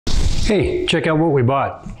Hey, check out what we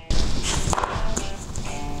bought.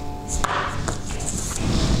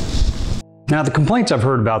 Now, the complaints I've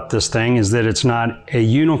heard about this thing is that it's not a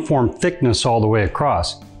uniform thickness all the way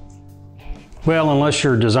across. Well, unless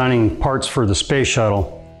you're designing parts for the space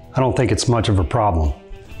shuttle, I don't think it's much of a problem.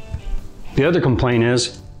 The other complaint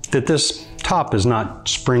is that this top is not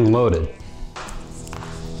spring-loaded.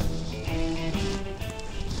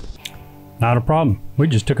 Not a problem. We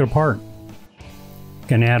just took it apart.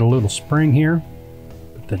 Gonna add a little spring here.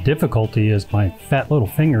 But the difficulty is my fat little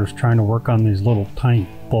fingers trying to work on these little tiny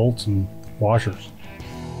bolts and washers.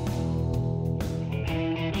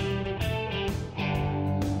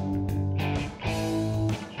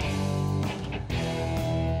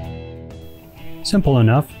 Simple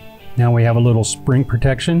enough. Now we have a little spring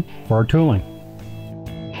protection for our tooling.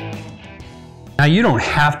 Now, you don't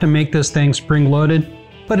have to make this thing spring-loaded,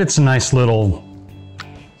 but it's a nice little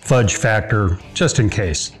fudge factor just in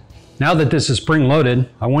case. Now that this is spring-loaded,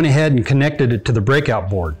 I went ahead and connected it to the breakout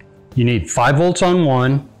board. You need 5 volts on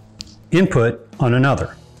one, input on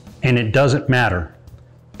another, and it doesn't matter.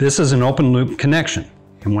 This is an open loop connection,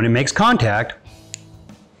 and when it makes contact,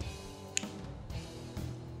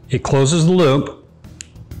 it closes the loop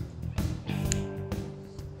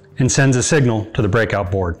and sends a signal to the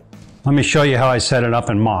breakout board. Let me show you how I set it up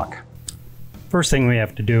in Mach. First thing we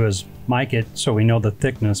have to do is mic it so we know the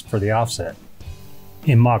thickness for the offset.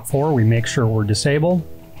 In Mach 4, we make sure we're disabled.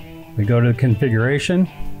 We go to the configuration,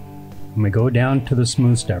 and we go down to the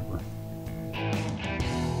Smoothstepper.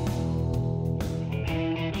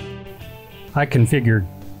 I configured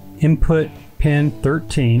input pin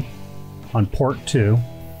 13 on port 2.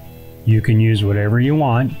 You can use whatever you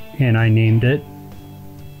want, and I named it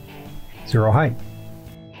 0 height.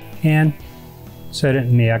 And set it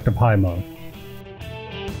in the active high mode.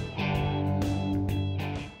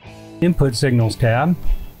 Input signals tab,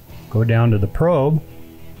 go down to the probe,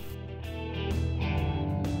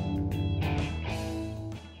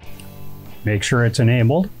 make sure it's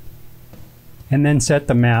enabled, and then set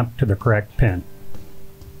the map to the correct pin.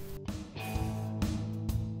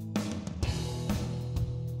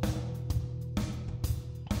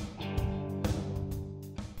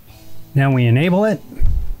 Now we enable it,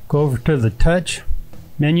 go over to the touch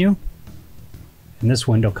menu, and this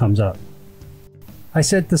window comes up. I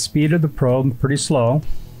set the speed of the probe pretty slow,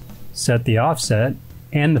 set the offset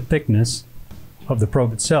and the thickness of the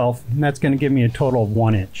probe itself, and that's going to give me a total of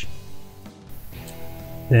 1 inch.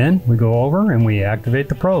 Then we go over and we activate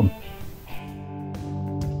the probe.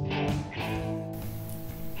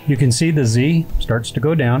 You can see the Z starts to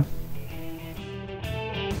go down.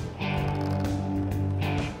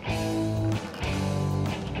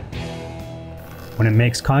 When it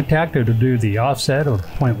makes contact, it'll do the offset of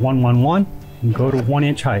 0.111 and go to 1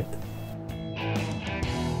 inch height.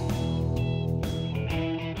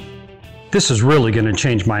 This is really going to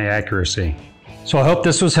change my accuracy. So I hope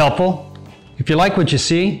this was helpful. If you like what you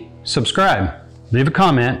see, subscribe, leave a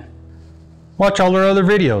comment, watch all our other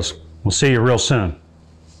videos. We'll see you real soon.